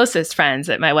closest friends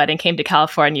at my wedding came to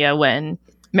California when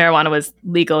marijuana was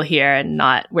legal here and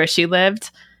not where she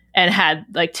lived, and had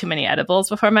like too many edibles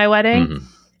before my wedding,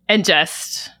 and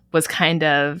just was kind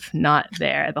of not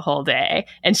there the whole day.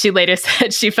 And she later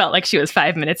said she felt like she was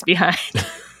 5 minutes behind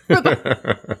for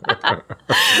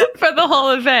the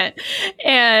whole event.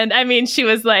 And I mean, she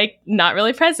was like not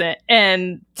really present.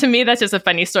 And to me, that's just a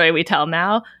funny story we tell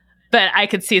now. But I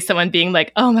could see someone being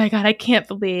like, oh my God, I can't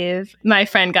believe my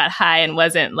friend got high and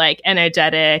wasn't like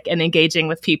energetic and engaging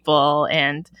with people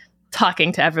and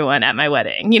talking to everyone at my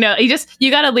wedding. You know,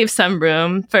 you got to leave some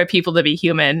room for people to be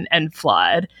human and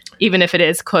flawed, even if it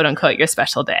is quote unquote your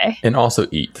special day. And also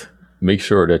eat. Make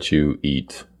sure that you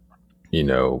eat, you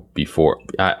know, before.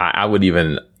 I would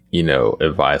even, you know,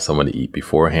 advise someone to eat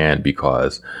beforehand,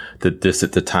 because the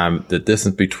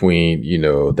distance between, you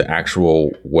know, the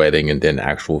actual wedding and then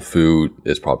actual food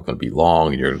is probably going to be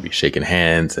long, and you're going to be shaking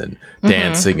hands and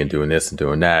dancing and doing this and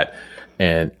doing that.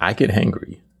 And I get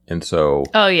hangry. And so,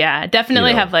 oh yeah,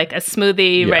 definitely have like a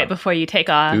smoothie right before you take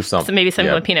off. Do something. So maybe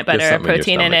something with peanut butter,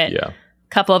 protein in it, a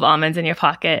couple of almonds in your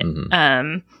pocket.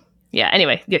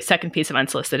 Anyway, your second piece of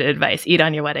unsolicited advice: eat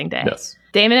on your wedding day. Yes.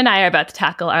 Damon and I are about to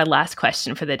tackle our last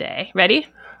question for the day. Ready?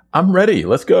 I'm ready.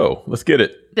 Let's go. Let's get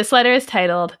it. This letter is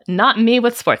titled, Not Me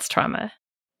with Sports Trauma.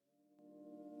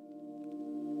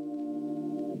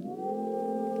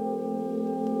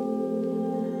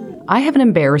 I have an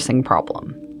embarrassing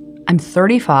problem. I'm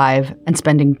 35 and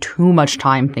spending too much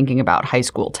time thinking about high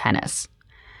school tennis.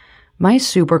 My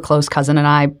super close cousin and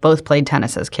I both played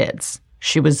tennis as kids.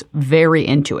 She was very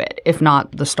into it, if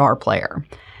not the star player.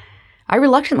 I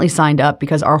reluctantly signed up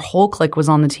because our whole clique was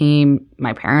on the team,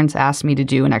 my parents asked me to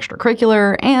do an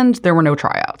extracurricular, and there were no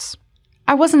tryouts.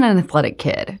 I wasn't an athletic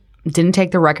kid, didn't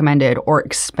take the recommended or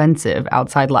expensive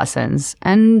outside lessons,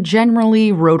 and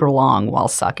generally rode along while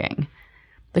sucking.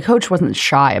 The coach wasn't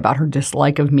shy about her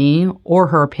dislike of me or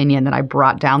her opinion that I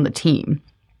brought down the team,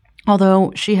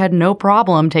 although she had no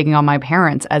problem taking on my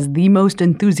parents as the most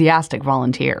enthusiastic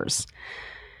volunteers.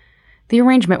 The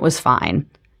arrangement was fine,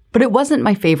 but it wasn't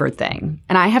my favorite thing,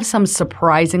 and I have some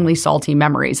surprisingly salty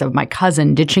memories of my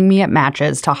cousin ditching me at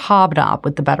matches to hobnob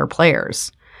with the better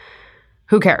players.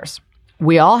 Who cares?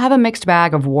 We all have a mixed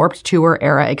bag of Warped Tour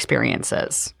era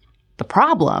experiences. The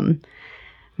problem?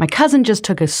 My cousin just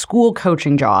took a school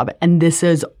coaching job, and this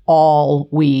is all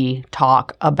we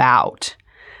talk about.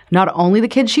 Not only the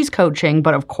kids she's coaching,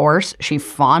 but of course, she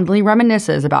fondly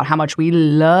reminisces about how much we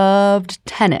loved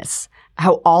tennis,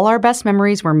 how all our best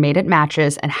memories were made at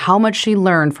matches, and how much she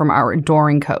learned from our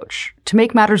adoring coach. To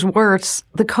make matters worse,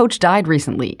 the coach died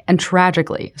recently, and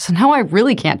tragically, so now I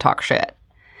really can't talk shit.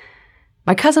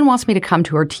 My cousin wants me to come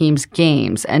to her team's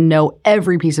games and know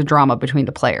every piece of drama between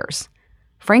the players.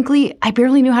 Frankly, I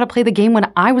barely knew how to play the game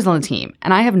when I was on the team,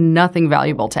 and I have nothing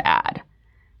valuable to add.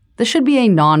 This should be a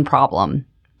non-problem,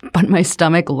 but my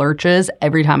stomach lurches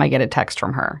every time I get a text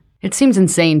from her. It seems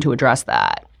insane to address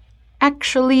that.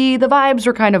 Actually, the vibes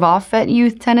were kind of off at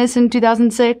youth tennis in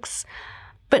 2006,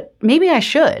 but maybe I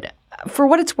should. For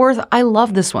what it's worth, I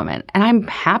love this woman, and I'm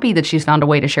happy that she's found a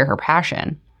way to share her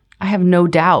passion. I have no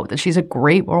doubt that she's a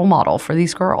great role model for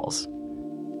these girls.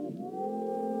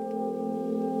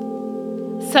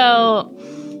 So,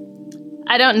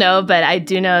 I don't know, but I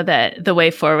do know that the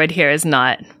way forward here is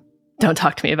not, don't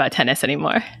talk to me about tennis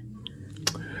anymore.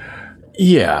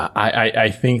 Yeah,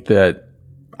 I think that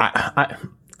I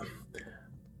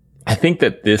think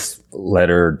that this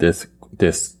letter,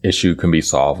 this issue can be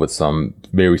solved with some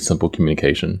very simple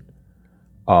communication,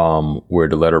 where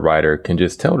the letter writer can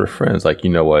just tell their friends, like, you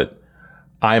know what,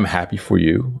 I'm happy for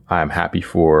you. I'm happy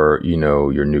for, you know,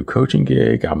 your new coaching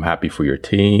gig. I'm happy for your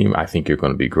team. I think you're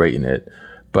going to be great in it.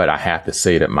 But I have to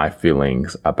say that my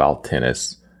feelings about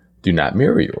tennis do not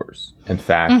mirror yours. In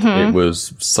fact, it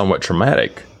was somewhat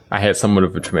traumatic. I had somewhat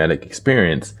of a traumatic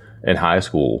experience in high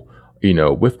school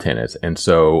with tennis. And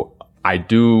so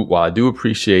while I do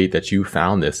appreciate that you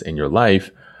found this in your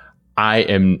life,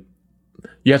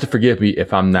 you have to forgive me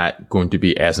if I'm not going to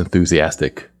be as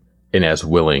enthusiastic and as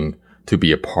willing to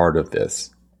be a part of this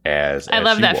as I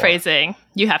love that are. Phrasing.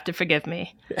 You have to forgive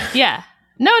me. Yeah.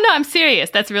 No, I'm serious.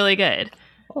 That's really good.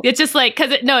 It's just like,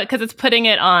 because it's putting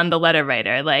it on the letter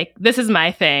writer. Like, this is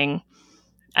my thing.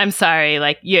 I'm sorry.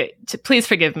 Like, please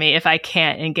forgive me if I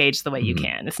can't engage the way you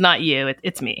can. It's not you.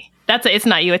 It's me. It's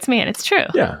not you. It's me, and it's true.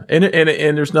 Yeah, and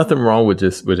there's nothing wrong with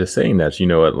just saying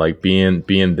that. Like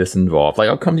being this involved. Like,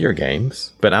 I'll come to your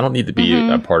games, but I don't need to be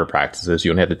a part of practices.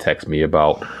 You don't have to text me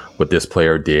about what this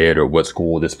player did or what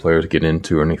school this player is getting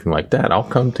into or anything like that. I'll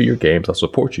come to your games. I'll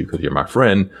support you because you're my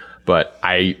friend. But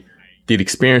the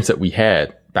experience that we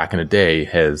had back in the day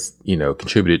has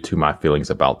contributed to my feelings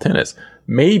about tennis.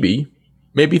 Maybe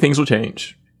things will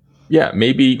change. Yeah,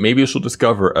 maybe she'll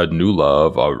discover a new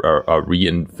love or a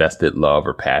reinvested love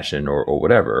or passion or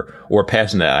whatever, or a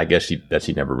passion that I guess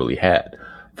she never really had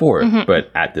for it. But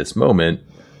at this moment,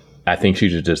 I think she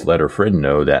should just let her friend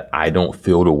know that I don't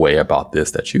feel the way about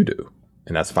this that you do.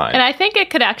 And that's fine. And I think it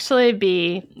could actually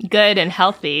be good and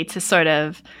healthy to sort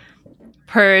of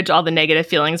purge all the negative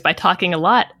feelings by talking a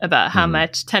lot about how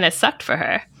much tennis sucked for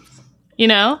her.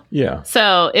 Yeah.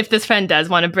 So if this friend does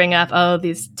want to bring up, oh,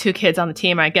 these two kids on the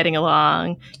team aren't getting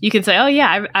along, you can say, oh,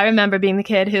 yeah, I remember being the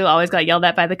kid who always got yelled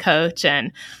at by the coach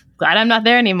and glad I'm not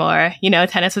there anymore.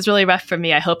 Tennis was really rough for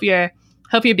me. I hope you're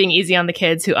being easy on the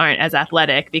kids who aren't as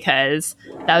athletic because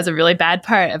that was a really bad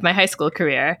part of my high school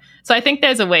career. So I think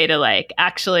there's a way to like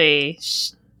actually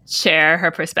share her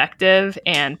perspective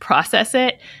and process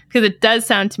it, because it does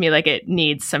sound to me like it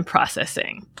needs some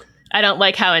processing. I don't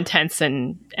like how intense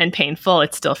and painful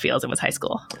it still feels. It was high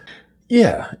school.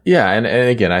 Yeah. And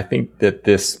again, I think that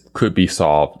this could be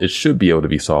solved. It should be able to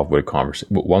be solved with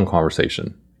one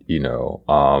conversation,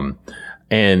 and,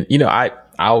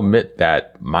 I'll admit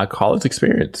that my college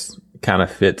experience kind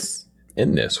of fits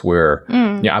in this where,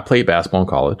 I played basketball in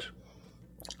college.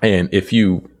 And if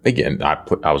you, again,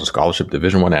 I was a scholarship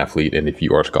Division I athlete. And if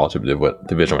you are a scholarship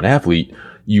Division I athlete,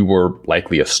 you were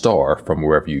likely a star from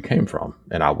wherever you came from.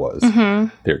 And I was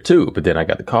there too. But then I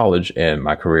got to college and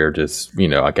my career just,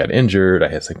 I got injured. I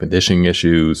had some conditioning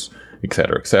issues, et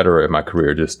cetera, et cetera. And my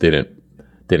career just didn't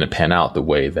pan out the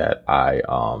way that I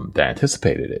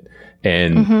anticipated it.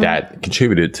 And that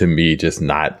contributed to me just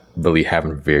not really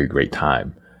having a very great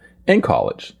time in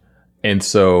college. And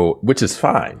so, which is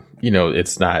fine.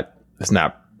 It's not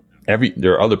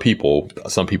there are other people,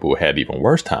 some people who had even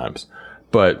worse times.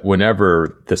 But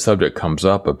whenever the subject comes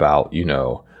up about,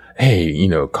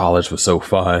 hey, college was so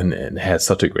fun and had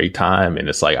such a great time. And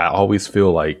it's like, I always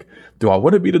feel like, do I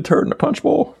want to be the turd in the punch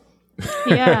bowl?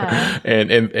 Yeah.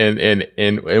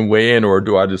 and weigh in, or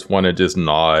do I just want to just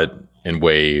nod and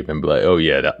wave and be like, oh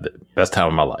yeah, best time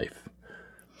of my life.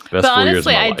 Best but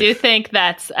honestly, I do think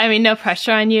no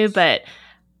pressure on you, but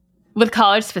with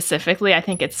college specifically, I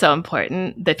think it's so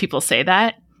important that people say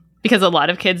that, because a lot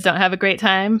of kids don't have a great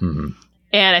time.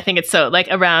 And I think it's so, like,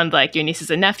 around, like, your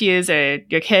nieces and nephews or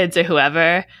your kids or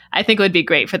whoever, I think it would be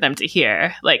great for them to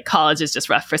hear, like, college is just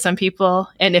rough for some people.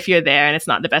 And if you're there and it's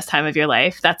not the best time of your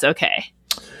life, that's okay.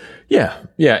 Yeah.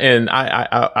 And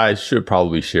I should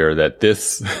probably share that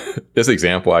this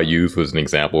example I used was an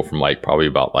example from, like, probably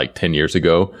about, like, 10 years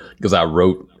ago, because I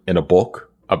wrote in a book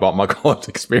about my college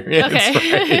experience. Okay.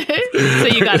 Right? So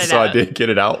you got it so out. I did get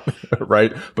it out,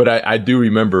 right? But I do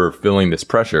remember feeling this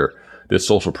pressure, this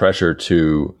social pressure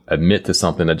to admit to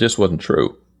something that just wasn't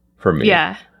true for me.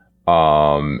 Yeah.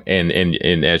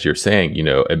 And as you're saying,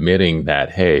 admitting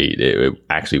that, hey, it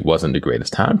actually wasn't the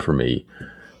greatest time for me,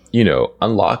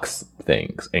 unlocks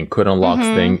things and could unlock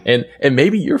things. And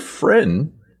maybe your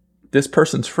friend, this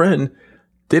person's friend,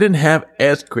 didn't have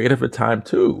as great of a time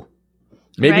too.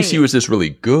 Maybe she was just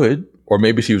really good, or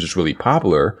maybe she was just really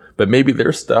popular, but maybe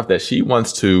there's stuff that she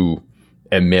wants to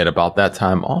admit about that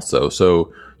time also.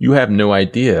 So you have no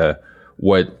idea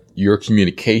what your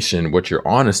communication, what your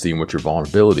honesty, and what your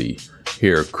vulnerability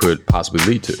here could possibly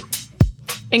lead to.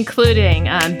 Including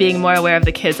being more aware of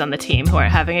the kids on the team who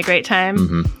aren't having a great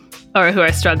time, or who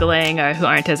are struggling, or who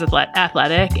aren't as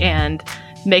athletic, and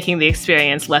making the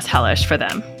experience less hellish for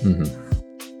them.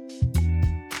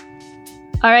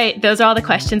 All right, those are all the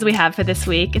questions we have for this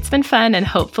week. It's been fun and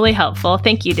hopefully helpful.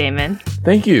 Thank you, Damon.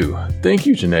 Thank you,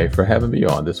 Janae, for having me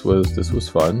on. This was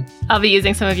fun. I'll be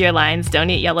using some of your lines.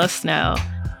 Don't eat yellow snow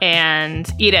and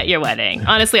eat at your wedding.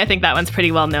 Honestly, I think that one's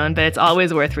pretty well known, but it's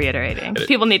always worth reiterating.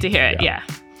 People need to hear it. Yeah.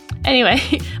 Anyway,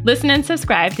 listen and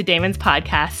subscribe to Damon's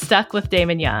podcast, Stuck with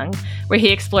Damon Young, where he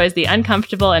explores the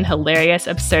uncomfortable and hilarious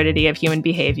absurdity of human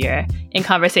behavior in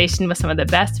conversation with some of the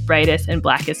best, brightest, and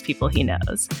blackest people he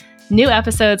knows. New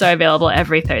episodes are available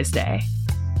every Thursday.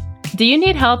 Do you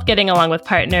need help getting along with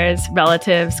partners,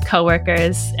 relatives,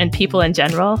 coworkers, and people in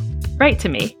general? Write to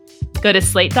me. Go to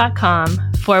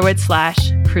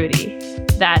slate.com/Prudie.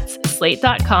 That's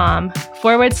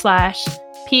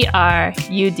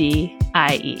slate.com/PRUDIE.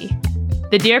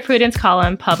 The Dear Prudence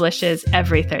column publishes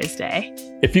every Thursday.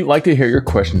 If you'd like to hear your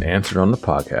question answered on the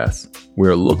podcast, we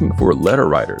are looking for letter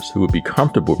writers who would be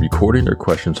comfortable recording their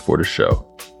questions for the show.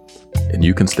 And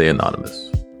you can stay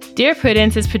anonymous. Dear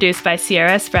Prudence is produced by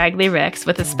Sierra Spragley-Ricks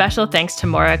with a special thanks to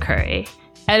Maura Curry.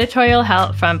 Editorial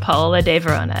help from Paola De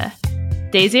Verona.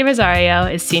 Daisy Rosario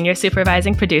is senior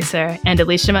supervising producer, and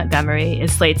Alicia Montgomery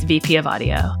is Slate's VP of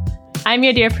audio. I'm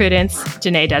your Dear Prudence,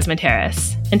 Janae Desmond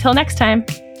Harris. Until next time.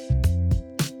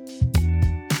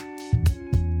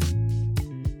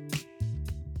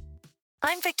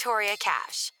 I'm Victoria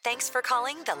Cash. Thanks for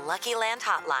calling the Lucky Land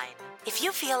Hotline. If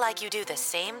you feel like you do the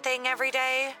same thing every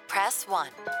day, press 1.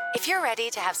 If you're ready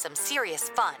to have some serious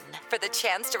fun for the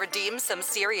chance to redeem some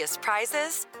serious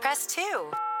prizes, press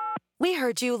 2. We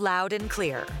heard you loud and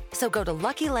clear. So go to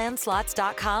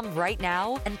LuckyLandSlots.com right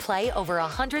now and play over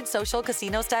 100 social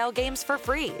casino-style games for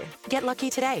free. Get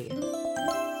lucky today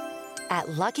at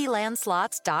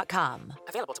LuckyLandSlots.com.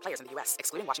 Available to players in the U.S.,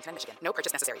 excluding Washington and Michigan. No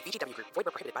purchase necessary. VGW Group. Void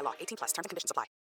where prohibited by law. 18+. Terms and conditions apply.